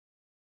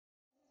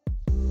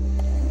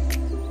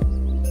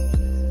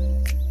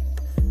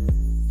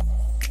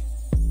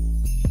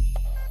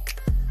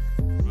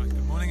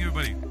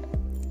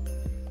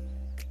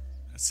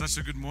It's such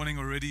a good morning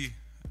already.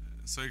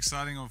 So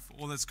exciting of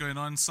all that's going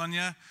on.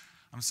 Sonia,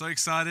 I'm so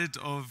excited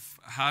of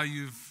how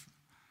you've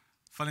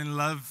fallen in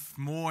love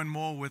more and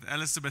more with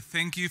Alistair, but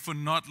thank you for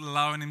not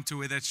allowing him to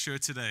wear that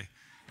shirt today.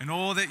 And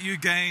all that you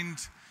gained,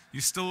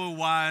 you still were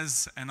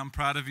wise, and I'm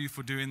proud of you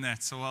for doing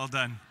that. So well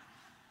done.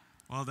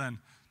 Well done.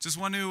 Just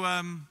want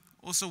to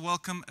also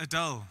welcome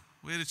Adele.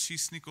 Where did she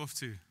sneak off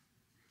to?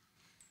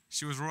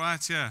 She was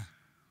right here.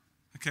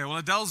 Okay, well,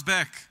 Adele's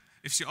back.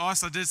 If she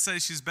asked, I did say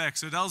she's back.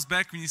 So Adele's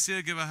back. When you see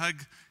her, give her a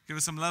hug. Give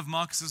her some love.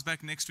 Marcus is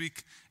back next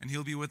week, and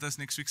he'll be with us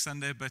next week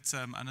Sunday. But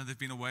I know they've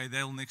been away.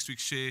 They'll next week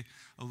share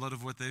a lot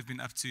of what they've been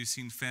up to,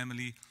 seeing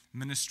family,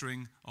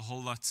 ministering a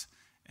whole lot.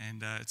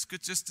 And it's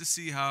good just to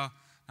see how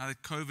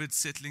that COVID's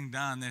settling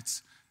down, that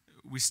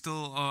we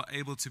still are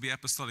able to be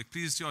apostolic.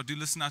 Please, do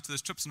listen out to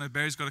those trips. I know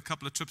Barry's got a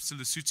couple of trips to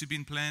Lesotho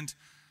being planned.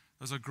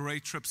 Those are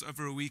great trips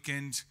over a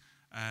weekend.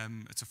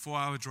 It's a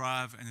 4-hour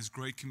drive, and there's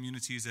great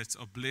communities that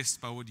are blessed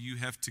by what you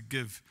have to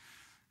give.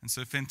 And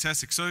so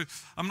fantastic. So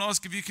I'm going to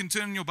ask if you can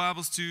turn your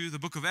Bibles to the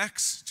book of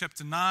Acts,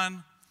 chapter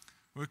 9.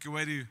 Work your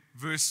way to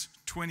verse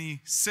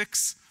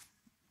 26.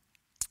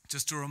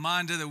 Just a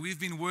reminder that we've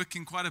been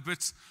working quite a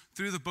bit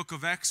through the book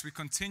of Acts. We're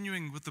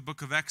continuing with the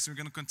book of Acts. We're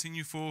going to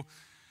continue for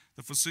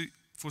the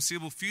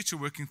foreseeable future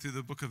working through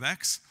the book of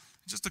Acts.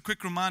 Just a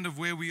quick reminder of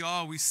where we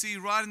are. We see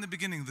right in the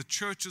beginning, the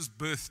church is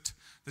birthed.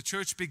 The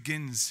church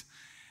begins.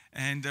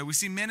 And we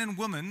see men and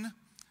women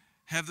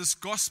have this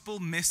gospel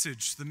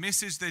message, the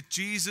message that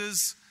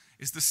Jesus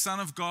is the Son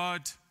of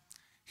God.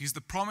 He's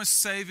the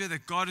promised Savior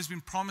that God has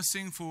been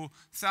promising for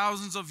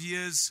thousands of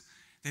years,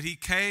 that He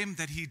came,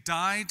 that He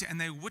died,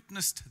 and they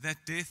witnessed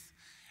that death.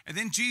 And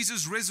then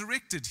Jesus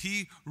resurrected.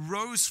 He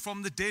rose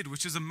from the dead,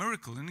 which is a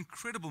miracle, an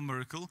incredible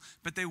miracle,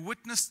 but they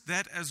witnessed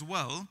that as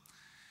well.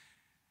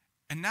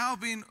 And now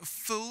being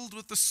filled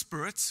with the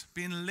Spirit,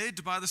 being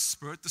led by the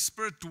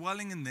Spirit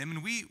dwelling in them.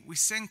 And we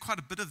sang quite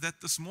a bit of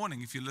that this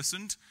morning, if you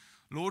listened.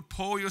 Lord,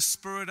 pour your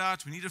Spirit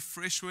out. We need a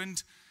fresh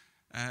wind.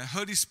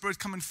 Holy Spirit,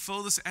 come and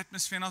fill this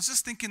atmosphere. And I was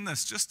just thinking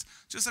this, just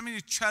I mean,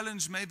 to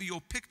challenge maybe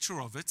your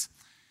picture of it,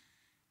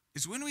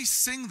 is when we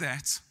sing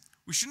that,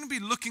 we shouldn't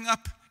be looking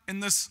up in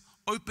this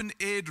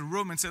open-aired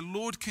room and say,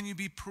 Lord, can you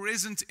be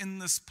present in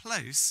this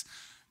place?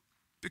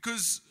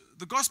 Because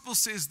the gospel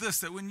says this,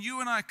 that when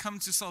you and I come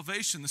to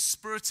salvation, the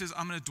Spirit says,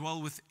 I'm going to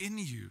dwell within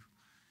you.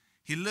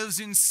 He lives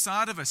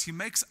inside of us. He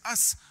makes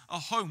us a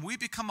home. We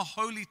become a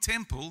holy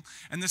temple,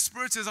 and the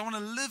Spirit says, I want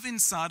to live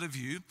inside of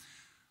you.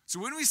 So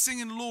when we sing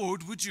in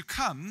Lord, would you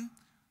come?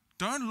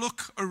 Don't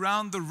look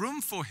around the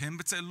room for Him,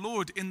 but say,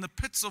 Lord, in the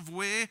pits of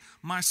where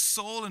my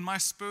soul and my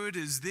spirit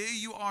is, there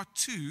you are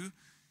too.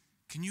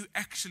 Can you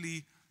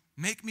actually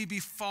make me be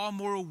far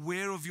more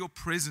aware of your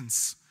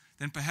presence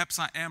than perhaps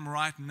I am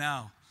right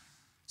now?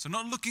 So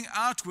not looking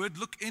outward,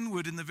 look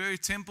inward in the very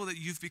temple that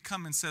you've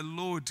become and say,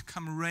 Lord,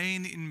 come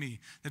reign in me.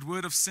 That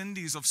word of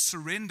Cindy's of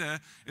surrender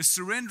is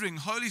surrendering.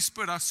 Holy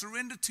Spirit, I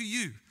surrender to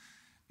you.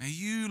 May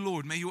you,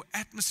 Lord, may your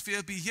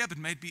atmosphere be here, but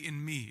may it be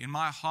in me, in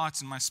my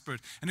heart and my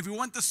spirit. And if we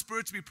want the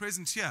Spirit to be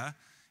present here,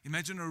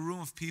 imagine a room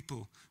of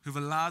people who've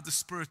allowed the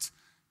Spirit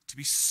to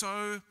be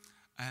so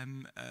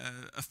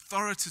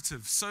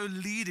authoritative, so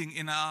leading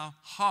in our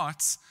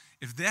hearts.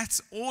 If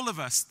that's all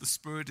of us, the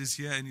Spirit is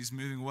here and He's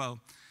moving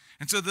well.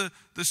 And so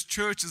this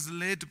church is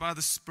led by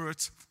the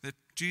Spirit that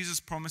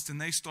Jesus promised,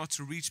 and they start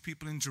to reach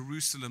people in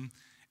Jerusalem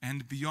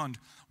and beyond.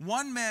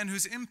 One man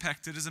who's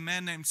impacted is a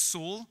man named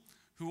Saul,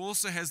 who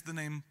also has the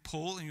name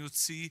Paul, and you'll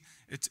see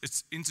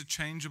it's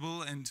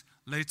interchangeable, and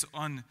later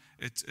on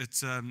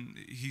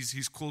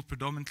he's called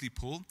predominantly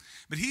Paul.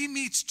 But he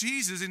meets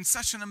Jesus in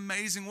such an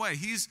amazing way.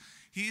 He's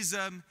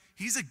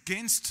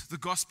against the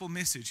gospel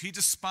message. He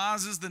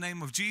despises the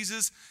name of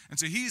Jesus. And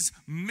so his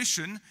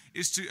mission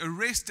is to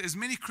arrest as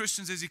many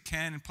Christians as he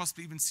can and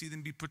possibly even see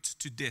them be put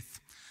to death.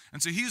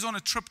 And so he's on a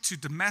trip to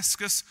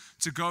Damascus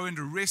to go and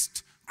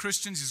arrest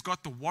Christians. He's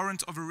got the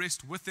warrant of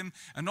arrest with him.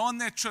 And on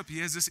that trip, he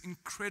has this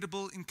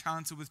incredible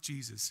encounter with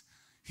Jesus.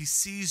 He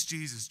sees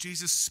Jesus.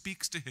 Jesus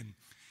speaks to him.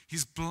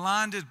 He's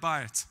blinded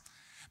by it.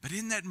 But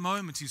in that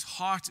moment, his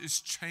heart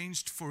is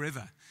changed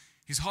forever.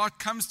 His heart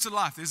comes to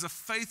life. There's a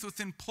faith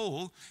within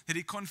Paul that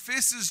he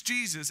confesses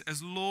Jesus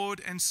as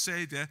Lord and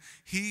Savior.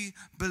 He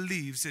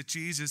believes that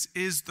Jesus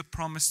is the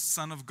promised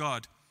Son of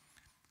God.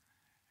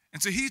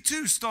 And so he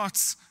too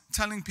starts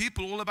telling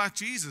people all about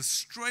Jesus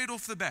straight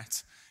off the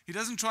bat. He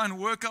doesn't try and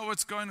work out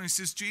what's going on. He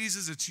says,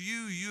 Jesus, it's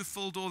you. You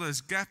filled all those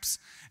gaps.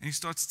 And he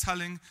starts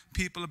telling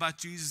people about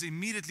Jesus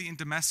immediately in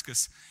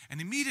Damascus. And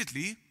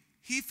immediately,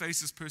 he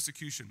faces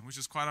persecution, which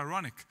is quite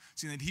ironic.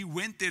 Seeing that he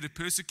went there to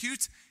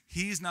persecute,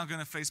 he's now going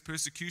to face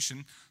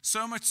persecution.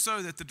 So much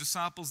so that the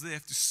disciples there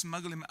have to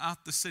smuggle him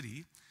out the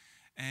city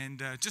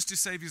and just to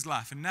save his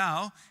life. And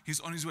now he's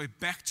on his way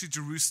back to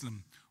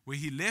Jerusalem, where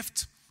he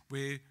left,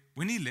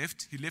 when he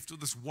left with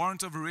this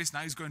warrant of arrest.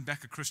 Now he's going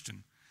back a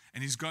Christian.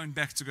 And he's going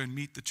back to go and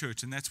meet the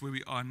church. And that's where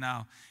we are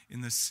now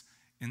in this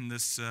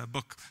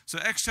book. So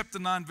Acts chapter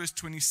 9, verse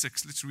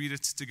 26. Let's read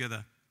it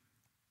together.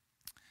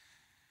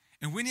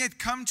 And when he had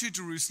come to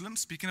Jerusalem,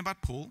 speaking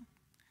about Paul,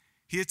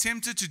 he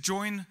attempted to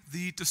join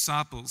the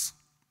disciples,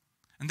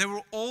 and they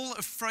were all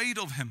afraid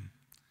of him,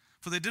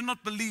 for they did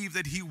not believe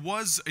that he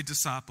was a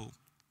disciple.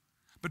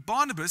 But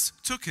Barnabas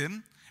took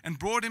him and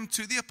brought him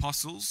to the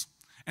apostles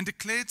and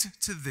declared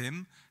to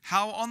them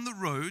how on the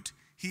road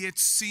he had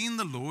seen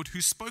the Lord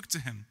who spoke to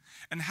him,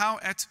 and how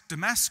at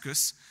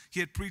Damascus he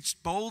had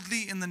preached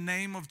boldly in the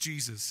name of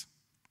Jesus.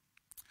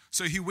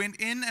 So he went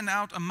in and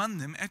out among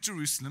them at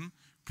Jerusalem,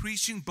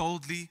 preaching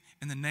boldly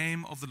in the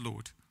name of the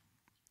Lord.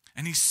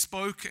 And he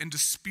spoke and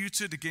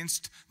disputed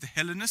against the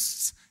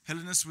Hellenists.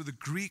 Hellenists were the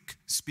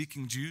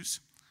Greek-speaking Jews.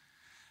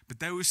 But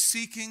they were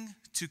seeking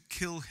to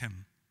kill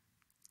him.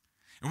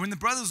 And when the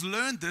brothers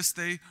learned this,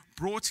 they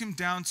brought him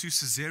down to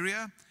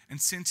Caesarea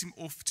and sent him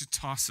off to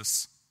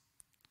Tarsus.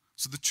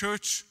 So the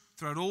church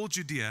throughout all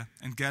Judea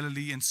and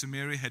Galilee and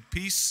Samaria had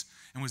peace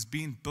and was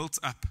being built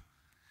up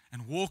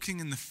and walking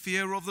in the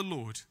fear of the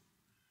Lord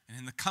and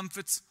in the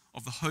comfort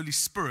of the Holy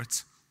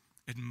Spirit,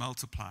 it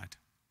multiplied.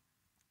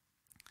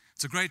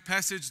 It's a great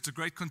passage. It's a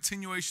great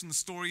continuation of the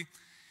story.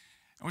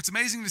 And what's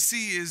amazing to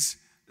see is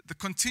the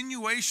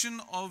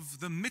continuation of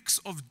the mix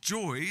of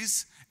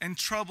joys and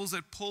troubles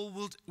that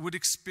Paul would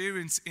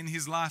experience in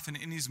his life and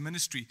in his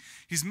ministry.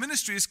 His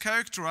ministry is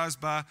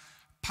characterized by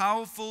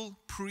powerful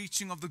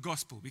preaching of the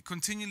gospel. We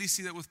continually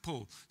see that with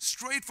Paul.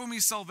 Straight from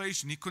his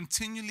salvation, he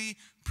continually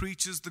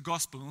preaches the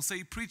gospel. And we'll say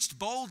he preached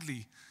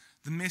boldly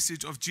the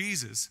message of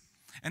Jesus.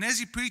 And as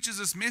he preaches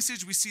this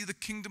message, we see the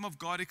kingdom of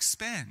God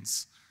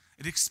expands.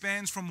 It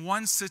expands from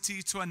one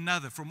city to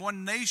another, from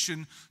one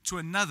nation to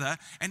another,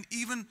 and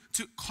even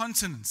to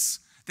continents.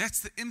 That's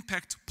the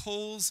impact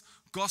Paul's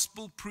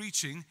gospel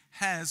preaching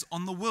has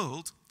on the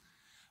world.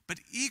 But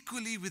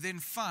equally, we then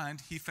find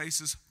he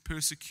faces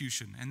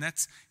persecution, and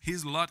that's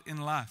his lot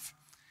in life.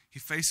 He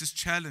faces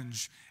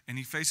challenge, and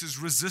he faces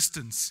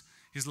resistance.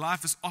 His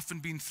life has often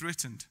been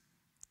threatened.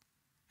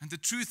 And the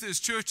truth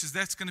is, church, is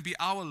that's going to be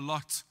our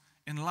lot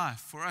in life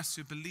for us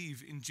who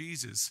believe in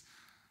Jesus.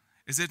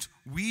 Is that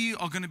we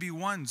are going to be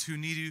ones who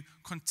need to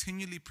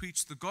continually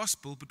preach the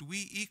gospel, but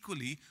we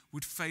equally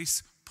would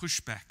face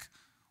pushback.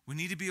 We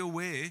need to be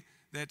aware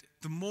that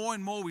the more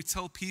and more we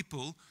tell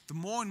people, the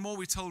more and more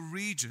we tell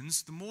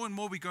regions, the more and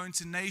more we go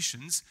into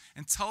nations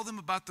and tell them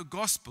about the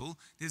gospel,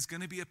 there's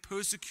going to be a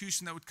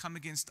persecution that would come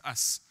against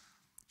us.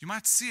 You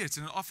might see it,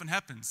 and it often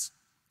happens.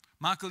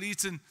 Michael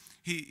Eaton,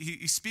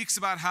 he speaks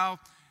about how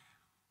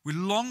we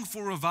long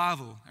for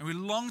revival, and we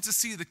long to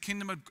see the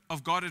kingdom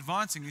of God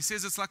advancing. He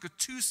says it's like a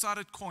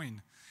two-sided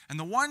coin. And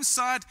the one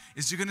side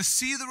is you're going to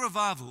see the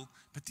revival,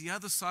 but the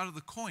other side of the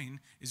coin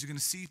is you're going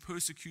to see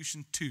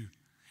persecution too.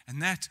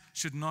 And that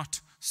should not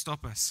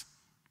stop us.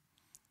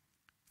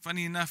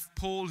 Funny enough,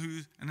 Paul,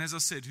 and as I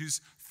said,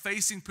 who's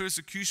facing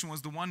persecution,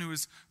 was the one who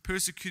was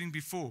persecuting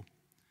before.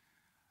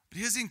 But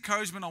here's the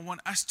encouragement I want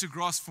us to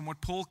grasp from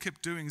what Paul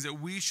kept doing, is that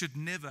we should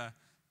never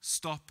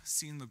stop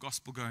seeing the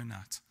gospel going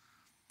out.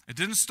 It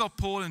didn't stop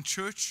Paul in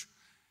church.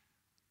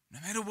 No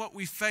matter what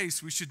we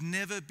face, we should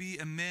never be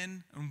a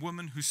man and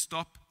woman who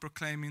stop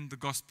proclaiming the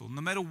gospel.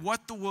 No matter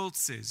what the world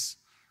says,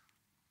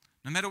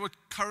 no matter what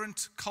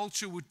current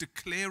culture would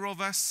declare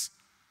of us,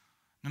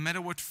 no matter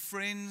what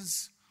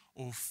friends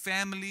or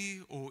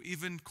family or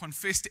even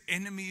confessed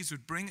enemies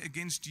would bring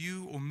against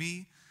you or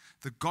me,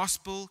 the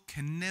gospel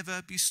can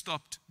never be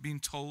stopped being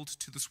told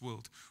to this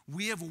world.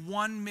 We have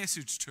one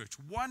message, church,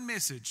 one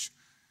message,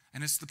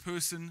 and it's the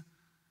person,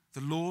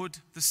 the Lord,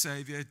 the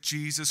Savior,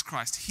 Jesus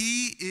Christ.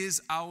 He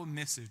is our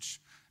message,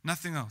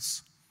 nothing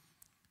else.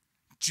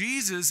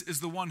 Jesus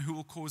is the one who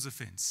will cause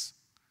offense.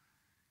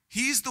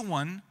 He's the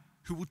one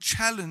who will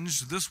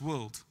challenge this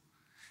world.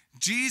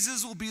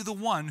 Jesus will be the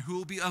one who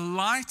will be a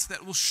light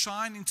that will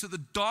shine into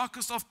the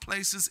darkest of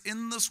places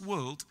in this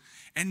world,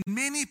 and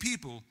many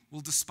people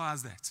will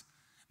despise that.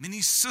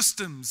 Many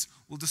systems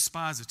will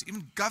despise it.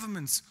 Even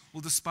governments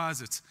will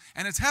despise it.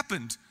 And it's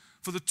happened.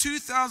 For the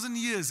 2,000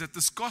 years that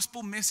this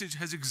gospel message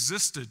has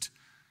existed,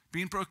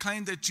 being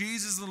proclaimed that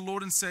Jesus is the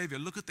Lord and Savior,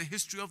 look at the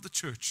history of the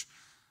church.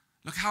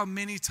 Look how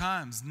many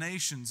times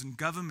nations and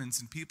governments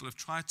and people have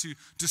tried to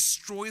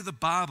destroy the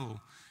Bible,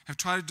 have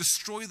tried to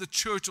destroy the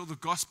church or the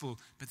gospel,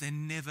 but they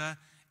never,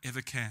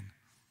 ever can.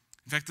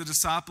 In fact, the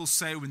disciples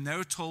say when they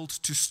were told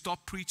to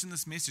stop preaching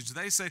this message,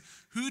 they say,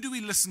 who do we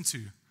listen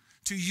to?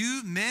 To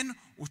you, men,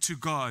 or to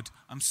God?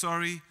 I'm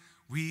sorry,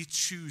 we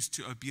choose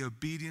to be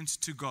obedient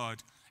to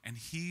God. And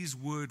His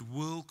word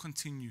will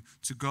continue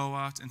to go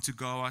out and to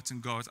go out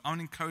and go out. I want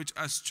to encourage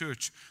us,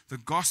 church, the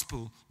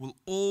gospel will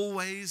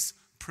always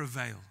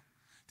prevail.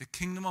 The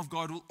kingdom of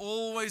God will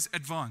always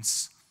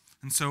advance.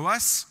 And so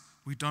us,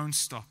 we don't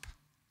stop.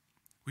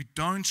 We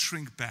don't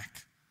shrink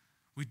back.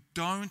 We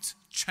don't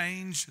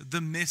change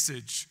the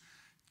message.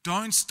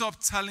 Don't stop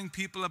telling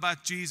people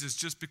about Jesus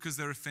just because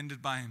they're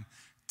offended by Him.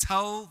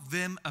 Tell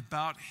them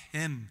about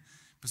Him.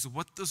 Because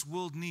what this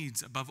world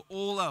needs above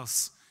all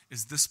else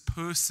is this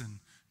person,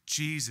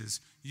 Jesus.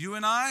 You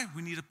and I,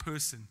 we need a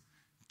person,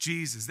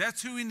 Jesus.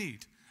 That's who we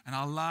need. And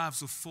our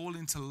lives will fall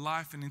into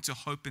life and into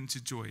hope and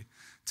into joy.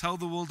 Tell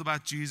the world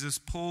about Jesus.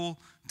 Paul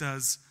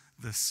does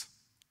this.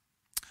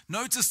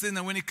 Notice then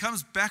that when he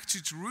comes back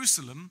to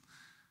Jerusalem,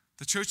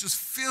 the church is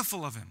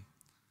fearful of him.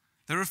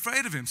 They're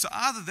afraid of him. So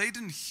either they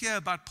didn't hear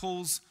about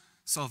Paul's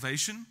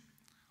salvation,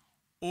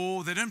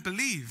 or they don't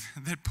believe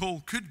that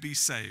Paul could be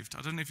saved.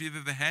 I don't know if you've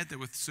ever had that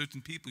with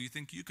certain people. You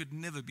think you could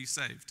never be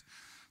saved.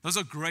 Those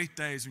are great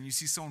days when you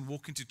see someone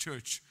walk into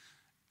church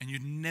and you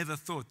never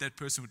thought that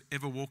person would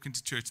ever walk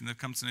into church and they've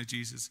come to know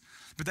Jesus.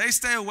 But they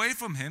stay away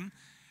from him,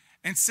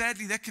 and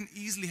sadly that can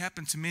easily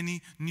happen to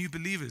many new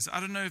believers. I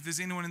don't know if there's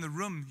anyone in the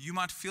room, you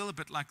might feel a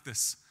bit like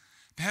this.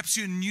 Perhaps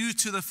you're new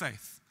to the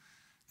faith.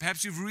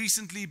 Perhaps you've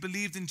recently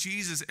believed in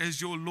Jesus as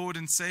your Lord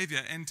and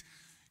Savior, and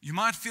you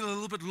might feel a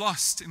little bit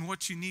lost in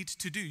what you need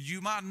to do.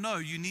 You might know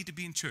you need to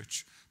be in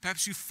church.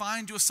 Perhaps you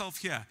find yourself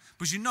here,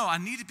 but you know, I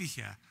need to be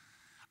here.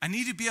 I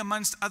need to be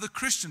amongst other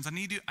Christians. I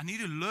need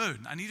to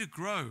learn. I need to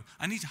grow.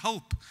 I need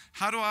help.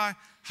 How do I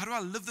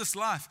live this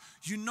life?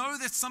 You know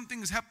that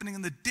something is happening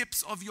in the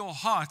depths of your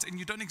heart, and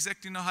you don't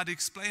exactly know how to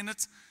explain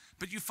it,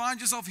 but you find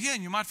yourself here,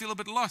 and you might feel a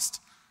bit lost.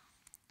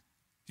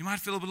 You might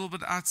feel a little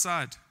bit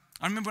outside.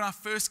 I remember when I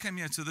first came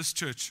here to this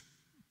church,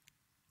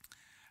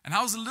 and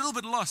I was a little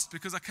bit lost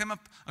because I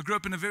grew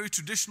up in a very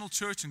traditional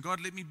church, and God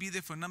let me be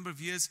there for a number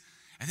of years.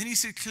 And then he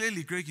said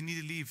clearly, Greg, you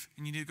need to leave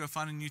and you need to go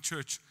find a new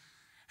church.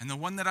 And the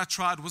one that I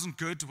tried wasn't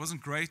good, it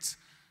wasn't great.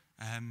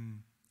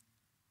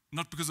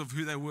 Not because of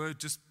who they were,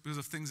 just because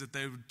of things that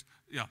they would,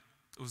 it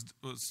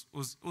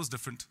was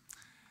different.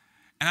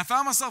 And I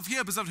found myself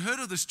here because I'd heard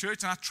of this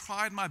church, and I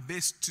tried my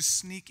best to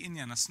sneak in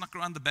here, and I snuck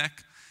around the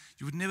back.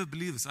 You would never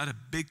believe this. I had a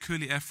big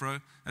curly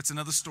afro. That's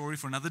another story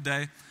for another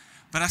day.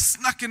 But I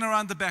snuck in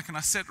around the back, and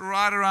I sat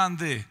right around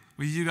there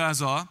where you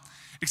guys are.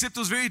 Except it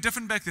was very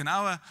different back then.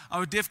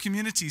 Our deaf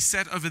community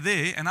sat over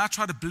there, and I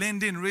tried to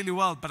blend in really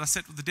well, but I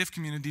sat with the deaf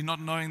community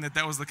not knowing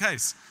that was the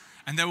case.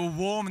 And they were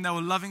warm, and they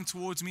were loving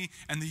towards me,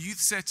 and the youth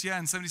sat here,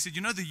 and somebody said,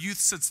 you know the youth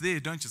sits there,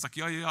 don't you? It's like,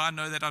 yeah, I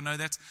know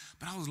that.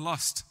 But I was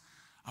lost.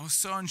 I was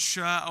so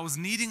unsure. I was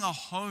needing a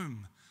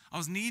home. I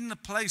was needing a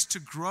place to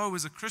grow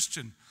as a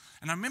Christian.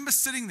 And I remember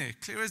sitting there,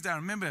 clear as day, I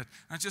remember it.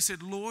 And I just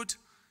said, Lord,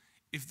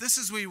 if this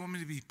is where you want me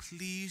to be,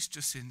 please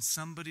just send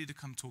somebody to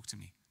come talk to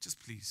me.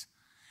 Just please.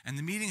 And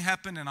the meeting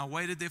happened, and I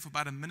waited there for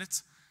about a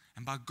minute.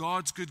 And by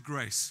God's good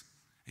grace,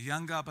 a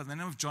young guy by the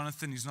name of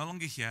Jonathan, he's no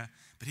longer here,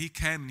 but he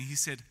came and he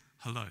said,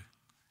 hello.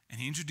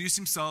 And he introduced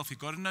himself. He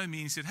got to know me,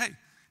 and he said, hey,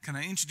 can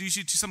I introduce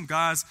you to some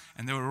guys?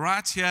 And they were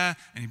right here,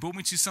 and he brought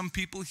me to some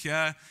people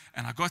here,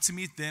 and I got to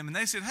meet them. And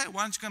they said, hey,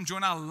 why don't you come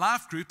join our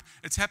life group?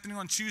 It's happening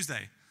on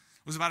Tuesday.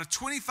 It was about a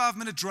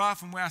 25-minute drive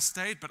from where I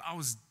stayed, but I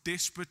was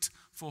desperate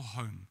for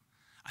home.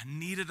 I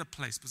needed a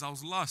place because I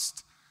was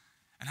lost.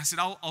 And I said,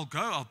 I'll go.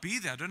 I'll be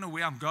there. I don't know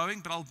where I'm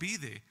going, but I'll be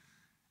there.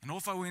 And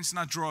off I went, and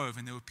I drove,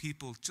 and there were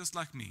people just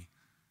like me,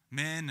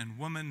 men and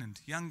women and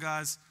young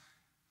guys.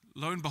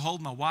 Lo and behold,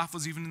 my wife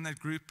was even in that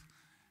group.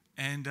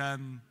 And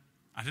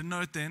I didn't know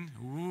it then.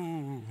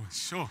 Ooh,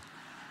 sure.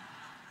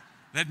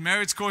 That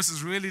marriage course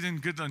is really doing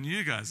good on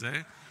you guys,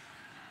 eh?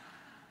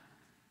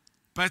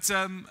 But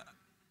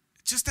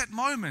just that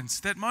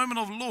moment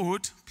of,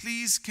 Lord,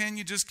 please can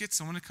you just get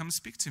someone to come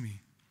speak to me?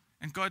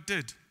 And God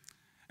did.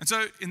 And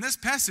so in this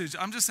passage,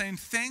 I'm just saying,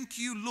 thank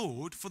you,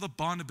 Lord, for the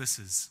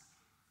Barnabases.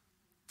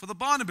 For the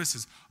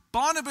Barnabases.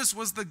 Barnabas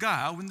was the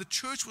guy, when the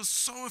church was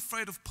so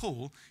afraid of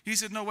Paul, he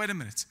said, no, wait a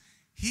minute.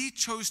 He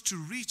chose to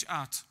reach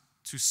out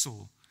to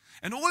Saul.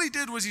 And all he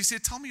did was he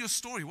said, tell me your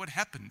story. What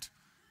happened?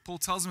 Paul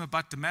tells him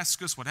about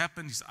Damascus, what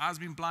happened. His eyes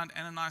been blind.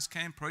 Ananias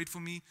came, prayed for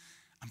me.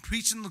 I'm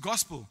preaching the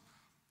gospel.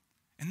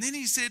 And then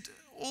he said,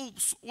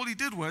 all he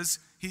did was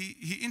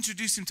he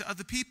introduced him to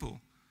other people.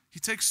 He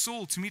takes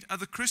Saul to meet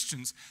other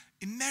Christians.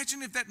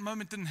 Imagine if that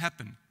moment didn't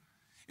happen.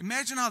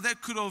 Imagine how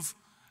that could have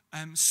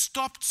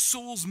stopped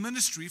Saul's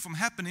ministry from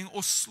happening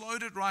or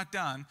slowed it right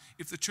down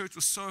if the church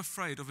was so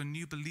afraid of a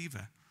new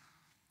believer.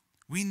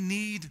 We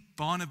need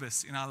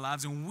Barnabas in our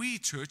lives, and we,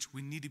 church,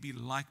 we need to be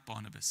like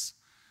Barnabas.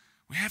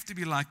 We have to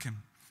be like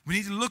him. We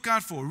need to look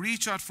out for,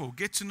 reach out for,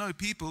 get to know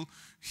people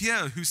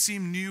here who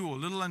seem new or a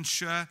little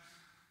unsure.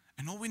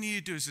 And all we need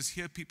to do is just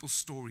hear people's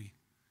story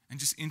and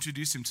just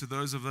introduce him to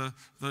those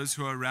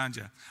who are around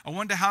you. I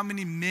wonder how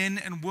many men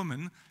and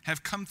women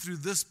have come through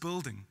this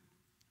building.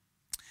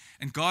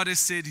 And God has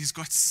said he's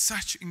got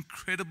such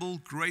incredible,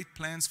 great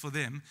plans for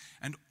them.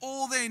 And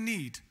all they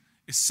need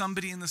is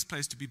somebody in this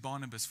place to be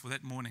Barnabas for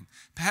that morning.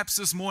 Perhaps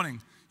this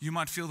morning you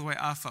might feel the way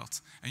I felt.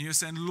 And you're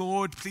saying,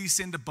 Lord, please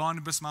send a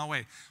Barnabas my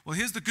way. Well,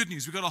 here's the good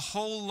news. We've got a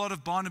whole lot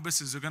of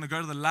Barnabases who are going to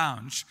go to the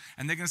lounge.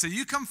 And they're going to say,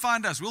 you come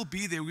find us. We'll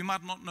be there. We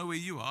might not know where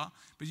you are.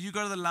 But you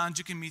go to the lounge.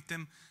 You can meet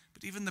them.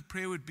 But even the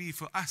prayer would be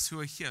for us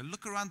who are here.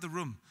 Look around the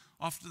room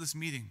after this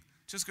meeting.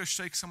 Just go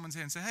shake someone's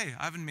hand and say, hey,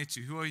 I haven't met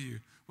you. Who are you?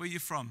 Where are you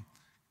from?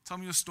 Tell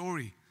me your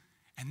story.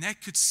 And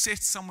that could set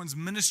someone's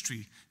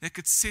ministry. That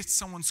could set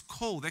someone's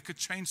call. That could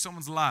change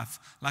someone's life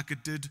like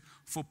it did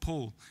for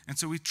Paul. And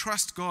so we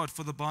trust God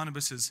for the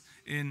Barnabases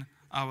in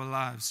our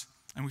lives.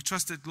 And we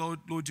trust that,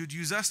 Lord, you'd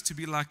use us to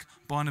be like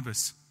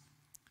Barnabas.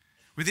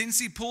 We then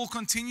see Paul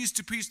continues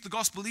to preach the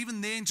gospel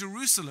even there in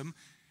Jerusalem.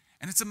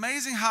 And it's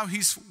amazing how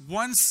his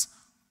once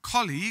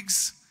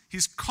colleagues,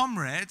 his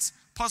comrades,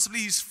 possibly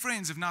his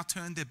friends, have now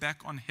turned their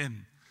back on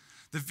him.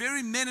 The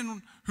very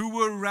men who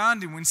were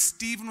around him when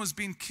Stephen was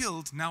being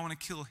killed now want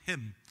to kill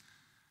him.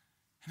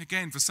 And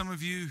again, for some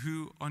of you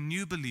who are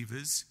new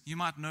believers, you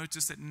might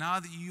notice that now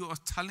that you are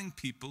telling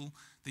people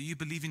that you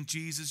believe in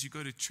Jesus, you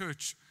go to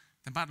church,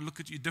 they might look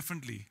at you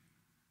differently.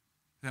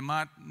 They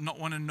might not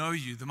want to know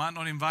you. They might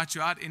not invite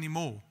you out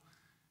anymore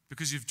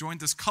because you've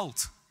joined this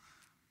cult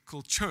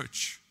called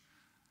church.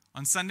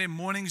 On Sunday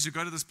mornings, you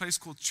go to this place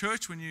called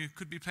church when you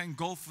could be playing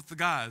golf with the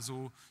guys,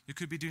 or you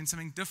could be doing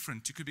something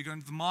different. You could be going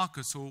to the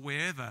markets or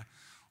wherever.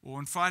 Or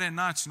on Friday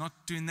nights, you're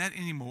not doing that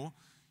anymore.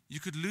 You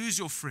could lose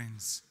your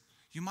friends.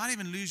 You might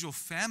even lose your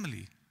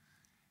family.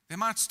 They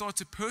might start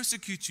to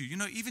persecute you. You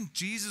know, even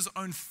Jesus'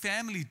 own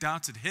family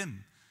doubted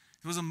him.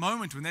 There was a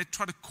moment when they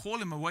tried to call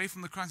him away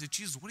from the crowd and said,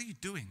 Jesus, what are you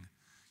doing?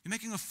 You're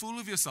making a fool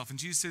of yourself. And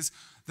Jesus says,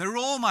 they're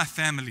all my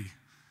family.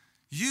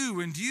 You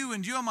and you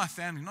and you are my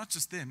family, not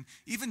just them.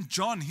 Even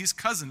John, his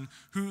cousin,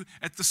 who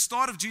at the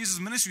start of Jesus'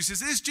 ministry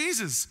says, there's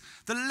Jesus,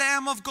 the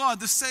Lamb of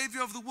God, the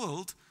Savior of the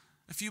world.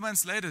 A few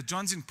months later,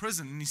 John's in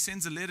prison and he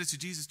sends a letter to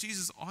Jesus.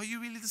 Jesus, are you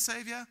really the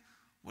Savior?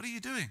 What are you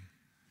doing?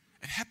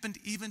 It happened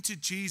even to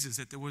Jesus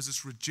that there was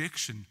this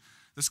rejection,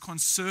 this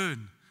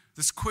concern,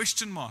 this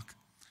question mark.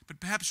 But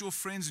perhaps your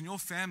friends and your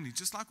family,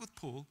 just like with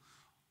Paul,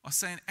 are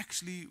saying,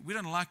 actually, we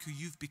don't like who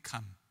you've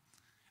become.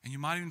 And you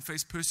might even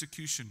face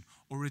persecution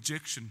or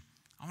rejection.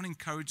 I want to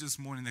encourage you this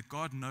morning that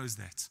God knows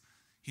that.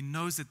 He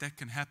knows that that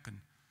can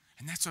happen.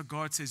 And that's why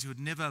God says He would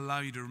never allow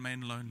you to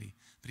remain lonely,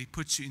 but He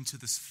puts you into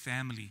this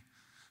family.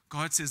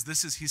 God says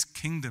this is His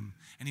kingdom,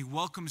 and He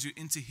welcomes you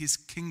into His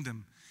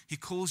kingdom. He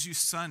calls you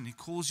son. He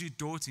calls you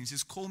daughter. He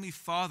says, call me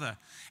father.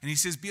 And He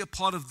says, be a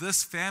part of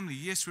this family.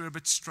 Yes, we're a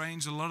bit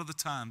strange a lot of the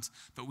times,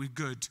 but we're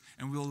good,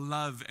 and we'll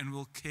love, and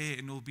we'll care,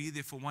 and we'll be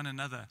there for one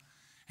another.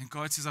 And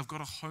God says, I've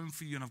got a home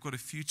for you, and I've got a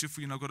future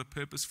for you, and I've got a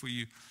purpose for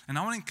you. And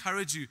I want to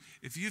encourage you,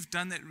 if you've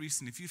done that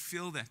recently, if you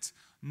feel that,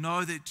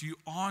 know that you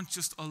aren't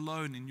just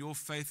alone in your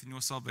faith and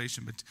your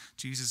salvation, but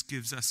Jesus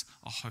gives us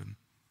a home.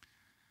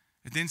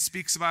 It then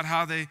speaks about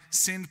how they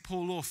send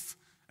Paul off,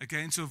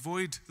 again, to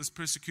avoid this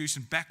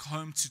persecution, back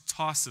home to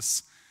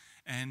Tarsus.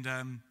 And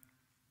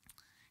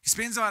he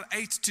spends about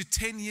 8 to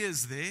 10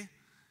 years there.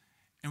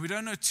 And we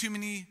don't know too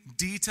many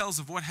details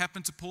of what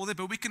happened to Paul there,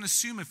 but we can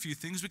assume a few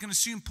things. We can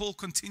assume Paul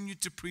continued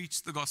to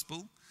preach the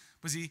gospel,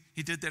 because he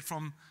did that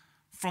from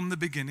the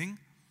beginning.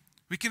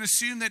 We can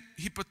assume that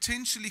he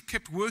potentially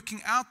kept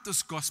working out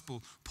this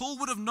gospel. Paul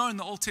would have known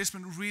the Old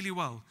Testament really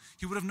well.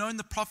 He would have known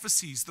the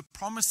prophecies, the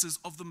promises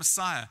of the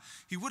Messiah.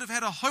 He would have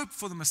had a hope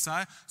for the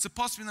Messiah. So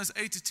possibly in those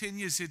 8 to 10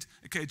 years, he said,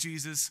 okay,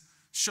 Jesus,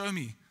 show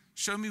me.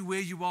 Show me where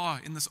you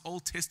are in this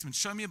Old Testament.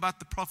 Show me about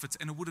the prophets.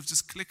 And it would have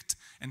just clicked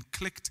and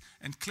clicked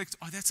and clicked.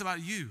 Oh, that's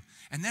about you.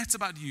 And that's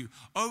about you.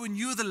 Oh, and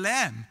you're the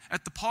lamb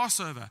at the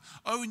Passover.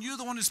 Oh, and you're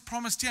the one who's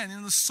promised here. And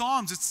in the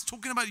Psalms, it's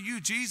talking about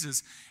you,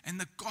 Jesus. And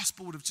the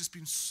gospel would have just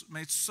been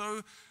made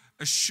so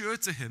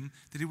assured to him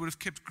that he would have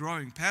kept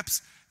growing.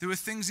 Perhaps there were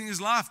things in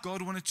his life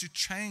God wanted to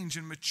change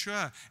and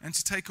mature and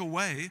to take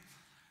away.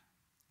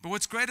 But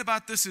what's great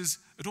about this is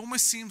it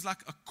almost seems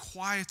like a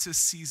quieter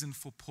season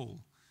for Paul,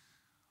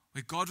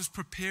 where God was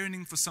preparing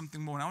him for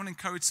something more. And I want to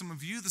encourage some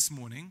of you this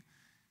morning.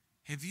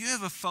 Have you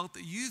ever felt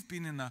that you've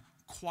been in a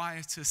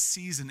quieter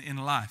season in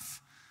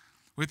life?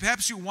 Where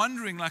perhaps you're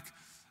wondering, like,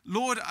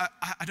 Lord,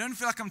 I don't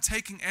feel like I'm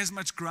taking as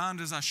much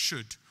ground as I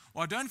should.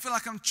 Or I don't feel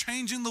like I'm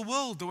changing the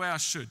world the way I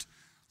should.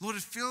 Lord,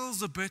 it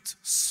feels a bit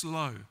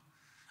slow.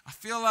 I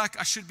feel like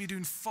I should be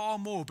doing far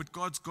more, but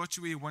God's got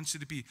you where He wants you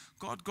to be.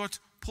 God got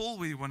Paul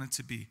where He wanted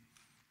to be.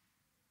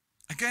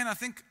 Again, I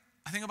think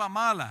about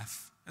my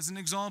life as an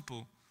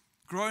example.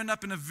 Growing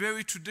up in a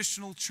very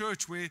traditional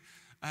church where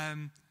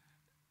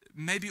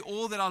maybe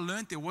all that I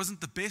learned there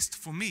wasn't the best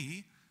for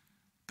me,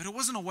 but it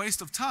wasn't a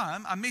waste of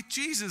time. I met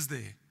Jesus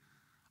there.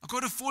 I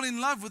got to fall in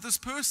love with this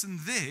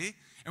person there.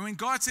 And when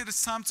God said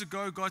it's time to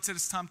go, God said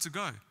it's time to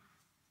go.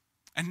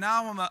 And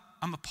now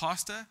I'm a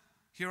pastor.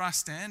 Here I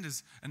stand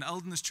as an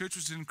elder in this church,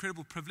 which is an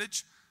incredible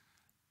privilege.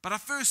 But I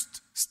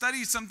first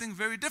studied something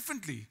very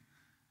differently.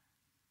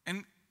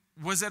 And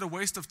was that a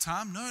waste of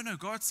time? No.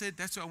 God said,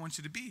 that's what I want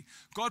you to be.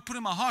 God put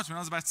in my heart when I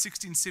was about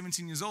 16,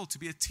 17 years old to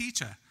be a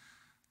teacher.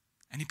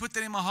 And He put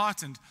that in my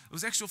heart. And it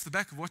was actually off the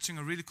back of watching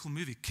a really cool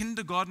movie,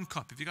 Kindergarten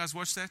Cop. Have you guys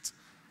watched that?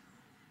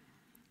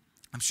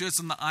 I'm sure it's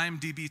on the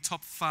IMDb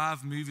top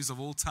 5 movies of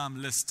all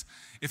time list.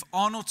 If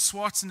Arnold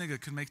Schwarzenegger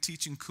could make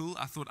teaching cool,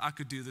 I thought I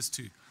could do this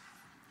too.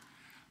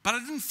 But I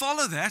didn't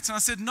follow that, and I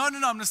said, no, I'm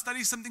going to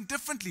study something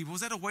differently.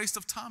 Was that a waste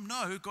of time?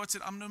 No, God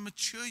said, I'm going to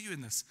mature you in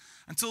this.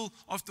 Until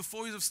after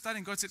 4 years of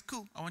studying, God said,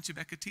 cool, I want you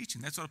back at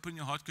teaching. That's what I put in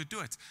your heart, go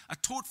do it. I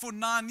taught for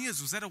 9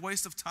 years. Was that a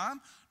waste of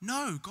time?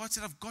 No, God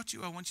said, I've got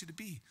you where I want you to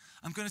be.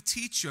 I'm going to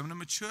teach you. I'm going to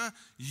mature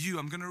you.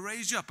 I'm going to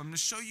raise you up. I'm going to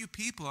show you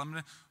people. I'm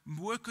going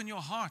to work on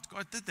your heart.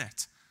 God did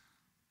that.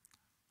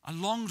 I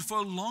longed for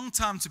a long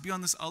time to be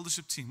on this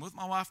eldership team with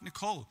my wife,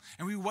 Nicole.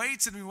 And we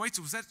waited.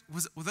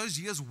 Were those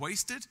years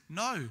wasted?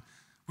 No.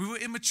 We were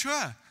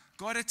immature.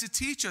 God had to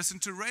teach us and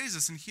to raise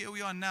us, and here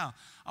we are now.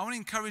 I want to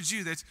encourage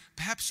you that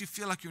perhaps you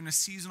feel like you're in a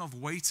season of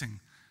waiting.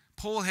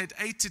 Paul had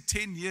 8 to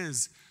 10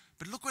 years,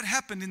 but look what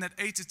happened in that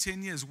 8 to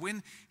 10 years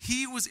when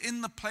he was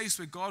in the place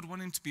where God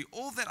wanted him to be.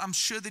 All that I'm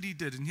sure that he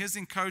did, and here's the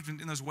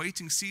encouragement in those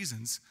waiting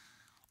seasons: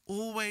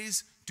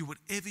 always do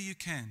whatever you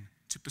can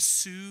to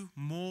pursue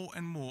more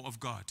and more of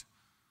God.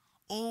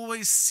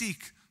 Always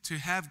seek to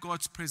have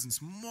God's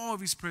presence, more of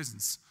his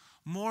presence,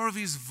 more of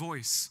his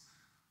voice,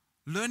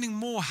 learning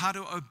more how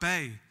to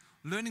obey,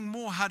 learning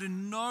more how to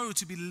know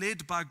to be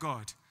led by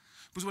God.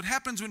 Because what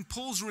happens when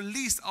Paul's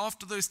released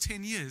after those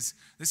 10 years,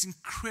 this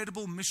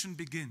incredible mission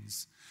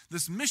begins.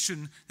 This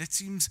mission that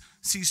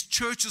sees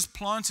churches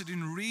planted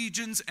in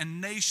regions and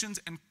nations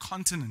and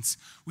continents.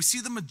 We see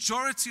the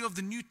majority of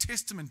the New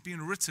Testament being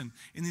written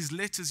in these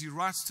letters he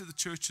writes to the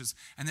churches,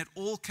 and that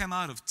all came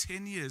out of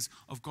 10 years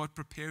of God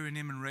preparing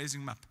him and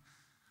raising him up.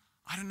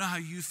 I don't know how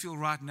you feel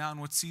right now and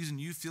what season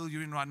you feel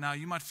you're in right now.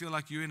 You might feel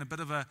like you're in a bit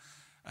of a,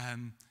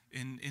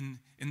 in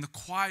the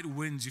quiet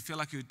winds. You feel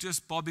like you're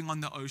just bobbing on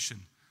the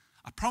ocean.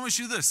 I promise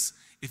you this: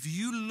 if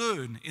you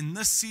learn in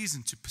this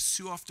season to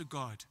pursue after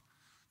God,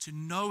 to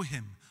know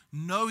him,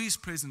 know his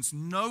presence,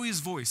 know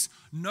his voice,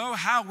 know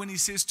how when he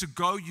says to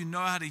go, you know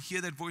how to hear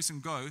that voice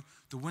and go,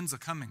 the winds are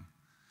coming.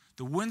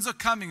 The winds are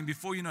coming, and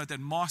before you know it, that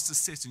master's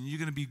set, and you're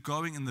going to be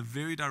going in the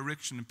very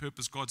direction and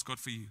purpose God's got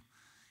for you.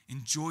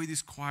 Enjoy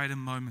these quieter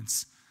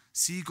moments.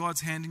 See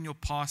God's hand in your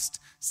past,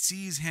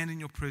 see his hand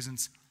in your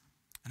presence,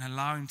 and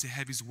allow him to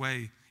have his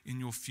way in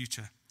your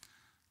future.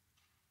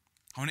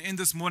 I want to end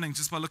this morning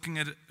just by looking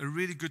at a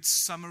really good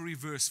summary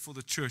verse for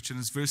the church, and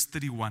it's verse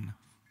 31.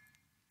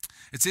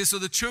 It says, "So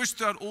the church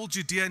throughout all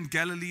Judea and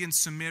Galilee and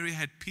Samaria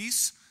had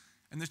peace,"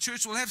 and the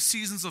church will have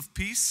seasons of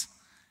peace.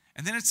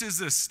 And then it says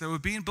this: "They were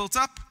being built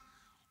up,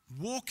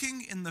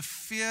 walking in the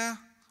fear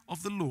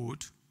of the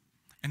Lord,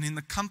 and in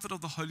the comfort of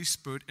the Holy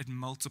Spirit it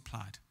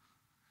multiplied."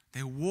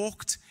 They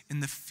walked in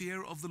the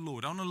fear of the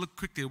Lord. I want to look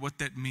quickly at what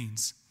that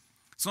means.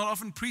 It's not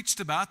often preached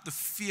about, the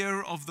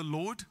fear of the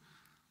Lord,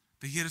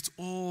 but yet it's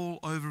all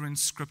over in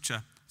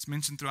Scripture. It's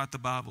mentioned throughout the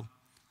Bible.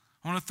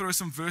 I want to throw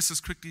some verses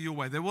quickly your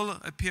way. They will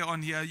appear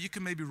on here. You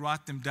can maybe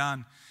write them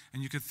down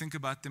and you can think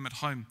about them at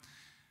home.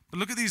 But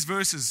look at these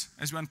verses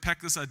as we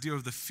unpack this idea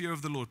of the fear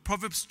of the Lord.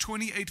 Proverbs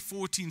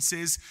 28:14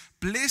 says,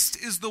 "Blessed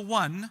is the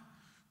one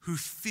who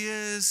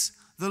fears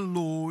the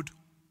Lord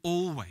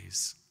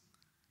always."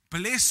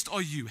 Blessed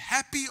are you.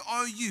 Happy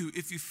are you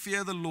if you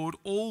fear the Lord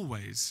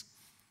always.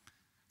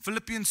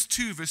 Philippians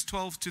 2 verse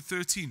 12 to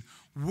 13.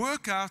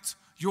 "Work out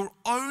your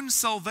own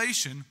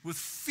salvation with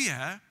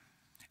fear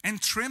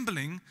and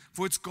trembling,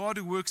 for it's God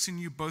who works in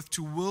you both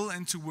to will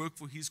and to work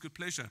for his good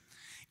pleasure."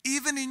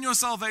 Even in your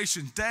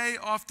salvation, day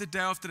after day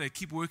after day,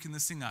 keep working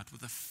this thing out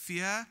with a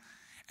fear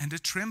and a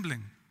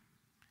trembling.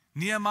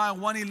 Nehemiah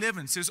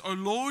 1:11 says, "O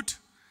Lord,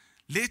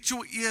 let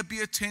your ear be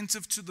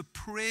attentive to the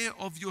prayer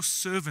of your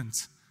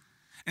servant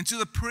and to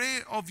the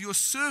prayer of your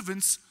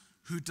servants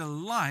who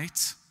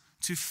delight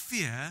to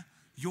fear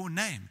your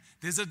name."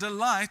 There's a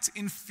delight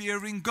in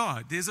fearing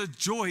God. There's a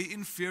joy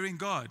in fearing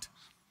God.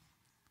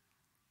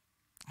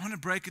 I want to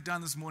break it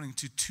down this morning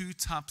to two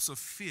types of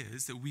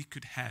fears that we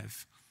could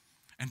have.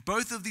 And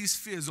both of these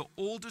fears are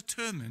all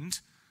determined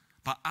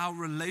by our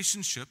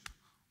relationship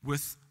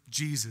with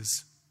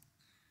Jesus.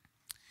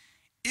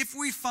 If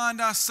we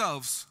find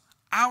ourselves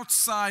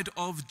outside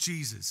of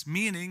Jesus,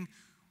 meaning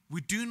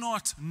we do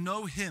not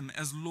know him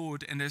as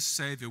Lord and as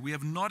Savior, we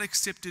have not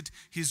accepted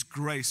his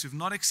grace, we've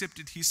not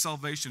accepted his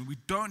salvation, we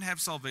don't have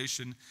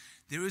salvation,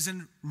 there is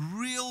a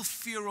real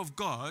fear of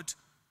God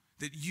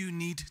that you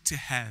need to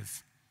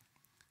have.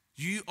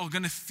 You are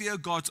going to fear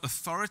God's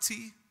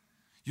authority.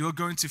 You are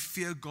going to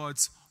fear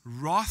God's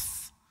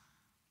wrath.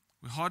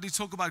 We hardly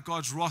talk about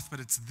God's wrath,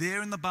 but it's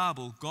there in the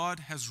Bible.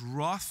 God has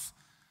wrath.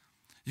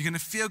 You're going to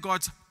fear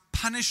God's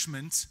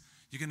punishment.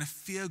 You're going to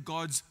fear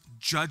God's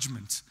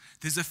judgment.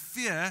 There's a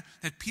fear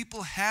that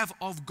people have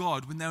of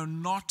God when they're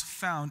not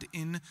found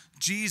in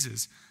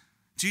Jesus.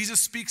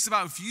 Jesus speaks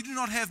about, if you do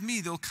not have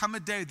me, there'll come a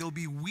day, there'll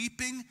be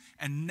weeping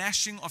and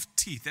gnashing of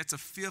teeth. That's a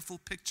fearful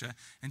picture.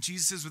 And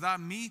Jesus says, without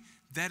me,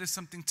 that is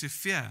something to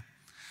fear.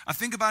 I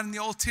think about in the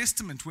Old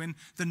Testament when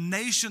the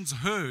nations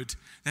heard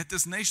that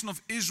this nation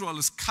of Israel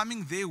is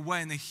coming their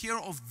way and they hear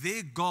of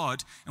their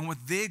God and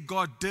what their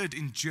God did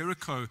in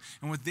Jericho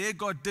and what their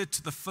God did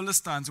to the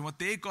Philistines and what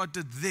their God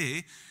did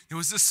there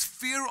was this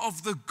fear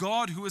of the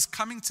God who was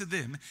coming to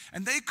them.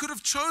 And they could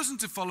have chosen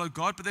to follow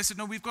God, but they said,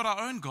 no, we've got our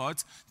own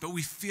gods, but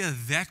we fear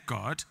that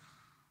God.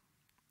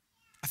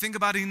 I think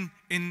about in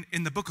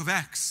the book of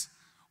Acts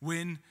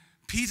when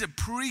Peter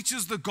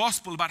preaches the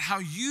gospel about how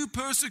you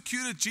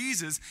persecuted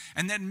Jesus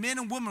and that men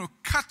and women were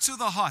cut to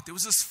the heart. There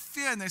was this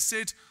fear and they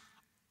said,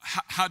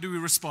 how do we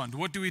respond?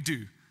 What do we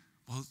do?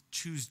 Well,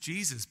 choose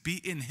Jesus. Be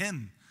in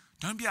him.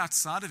 Don't be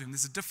outside of him.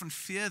 There's a different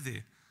fear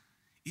there.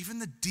 Even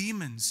the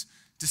demons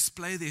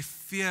display their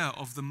fear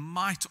of the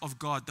might of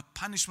God, the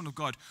punishment of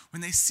God.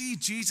 When they see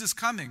Jesus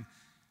coming,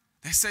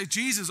 they say,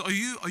 Jesus, are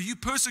you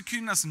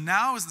persecuting us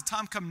now? Has the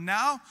time come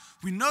now?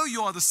 We know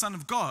you are the Son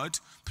of God.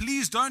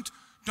 Please don't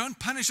don't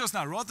punish us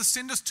now. Rather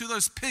send us to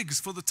those pigs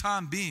for the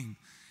time being.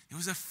 There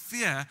was a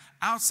fear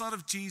outside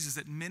of Jesus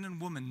that men and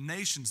women,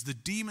 nations, the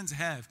demons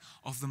have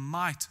of the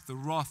might, the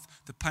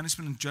wrath, the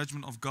punishment and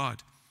judgment of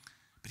God.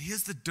 But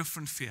here's the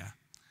different fear.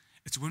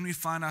 It's when we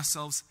find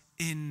ourselves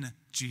in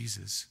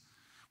Jesus.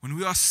 When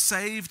we are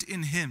saved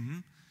in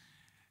Him,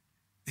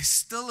 there's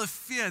still a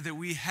fear that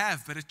we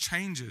have, but it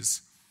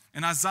changes.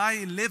 In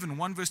Isaiah 11,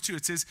 1 verse 2,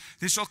 it says,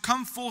 there shall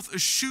come forth a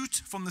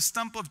shoot from the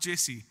stump of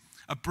Jesse.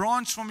 A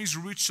branch from his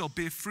root shall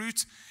bear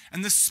fruit,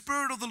 and the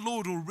Spirit of the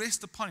Lord will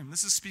rest upon him.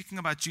 This is speaking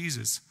about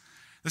Jesus.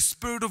 The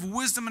Spirit of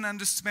wisdom and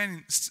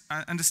understanding,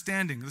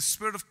 the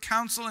Spirit of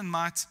counsel and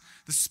might,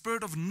 the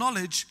Spirit of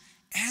knowledge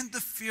and the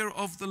fear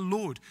of the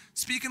Lord.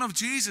 Speaking of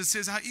Jesus, it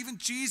says how even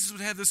Jesus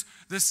would have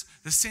this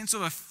sense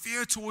of a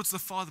fear towards the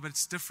Father, but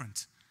it's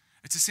different.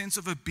 It's a sense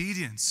of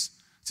obedience.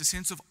 It's a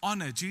sense of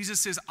honor. Jesus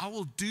says, I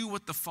will do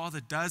what the Father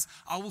does.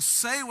 I will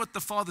say what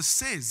the Father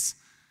says.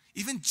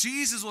 Even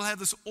Jesus will have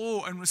this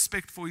awe and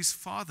respect for His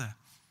Father.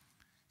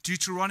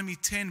 Deuteronomy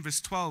 10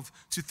 verse 12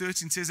 to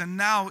 13 says, and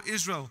now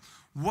Israel,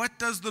 what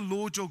does the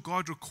Lord your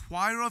God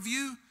require of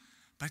you?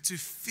 But to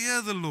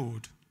fear the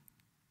Lord,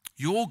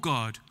 your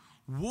God,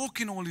 walk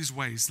in all His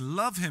ways,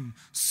 love Him,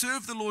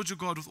 serve the Lord your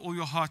God with all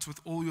your heart, with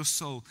all your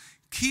soul.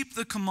 Keep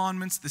the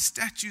commandments, the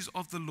statutes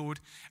of the Lord,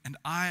 and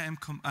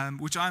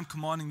which I am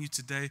commanding you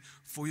today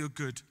for your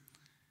good.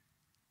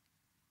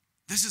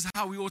 This is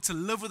how we ought to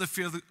live with the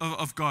fear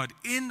of God.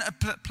 In a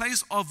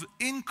place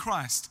in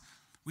Christ,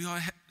 we are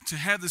to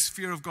have this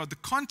fear of God. The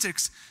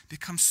context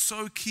becomes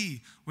so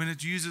key when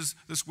it uses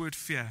this word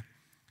fear.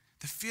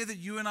 The fear that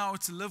you and I are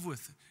to live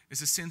with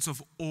is a sense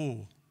of awe,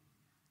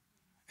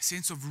 a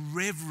sense of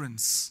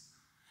reverence,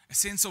 a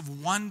sense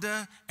of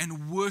wonder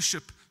and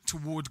worship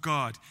toward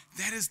God.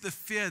 That is the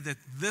fear that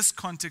this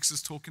context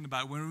is talking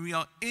about. When we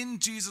are in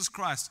Jesus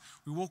Christ,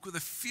 we walk with a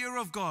fear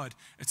of God.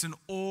 It's an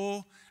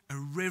awe, a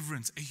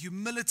reverence, a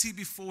humility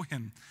before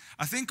Him.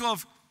 I think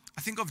of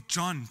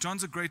John.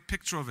 John's a great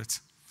picture of it.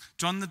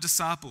 John the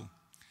disciple.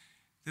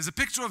 There's a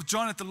picture of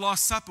John at the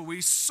Last Supper where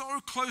he's so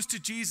close to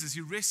Jesus,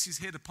 he rests his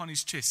head upon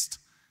his chest.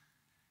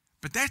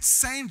 But that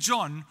same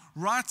John,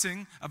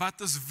 writing about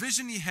this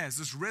vision he has,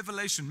 this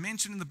revelation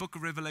mentioned in the book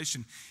of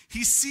Revelation,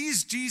 he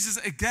sees Jesus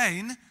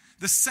again,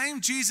 the same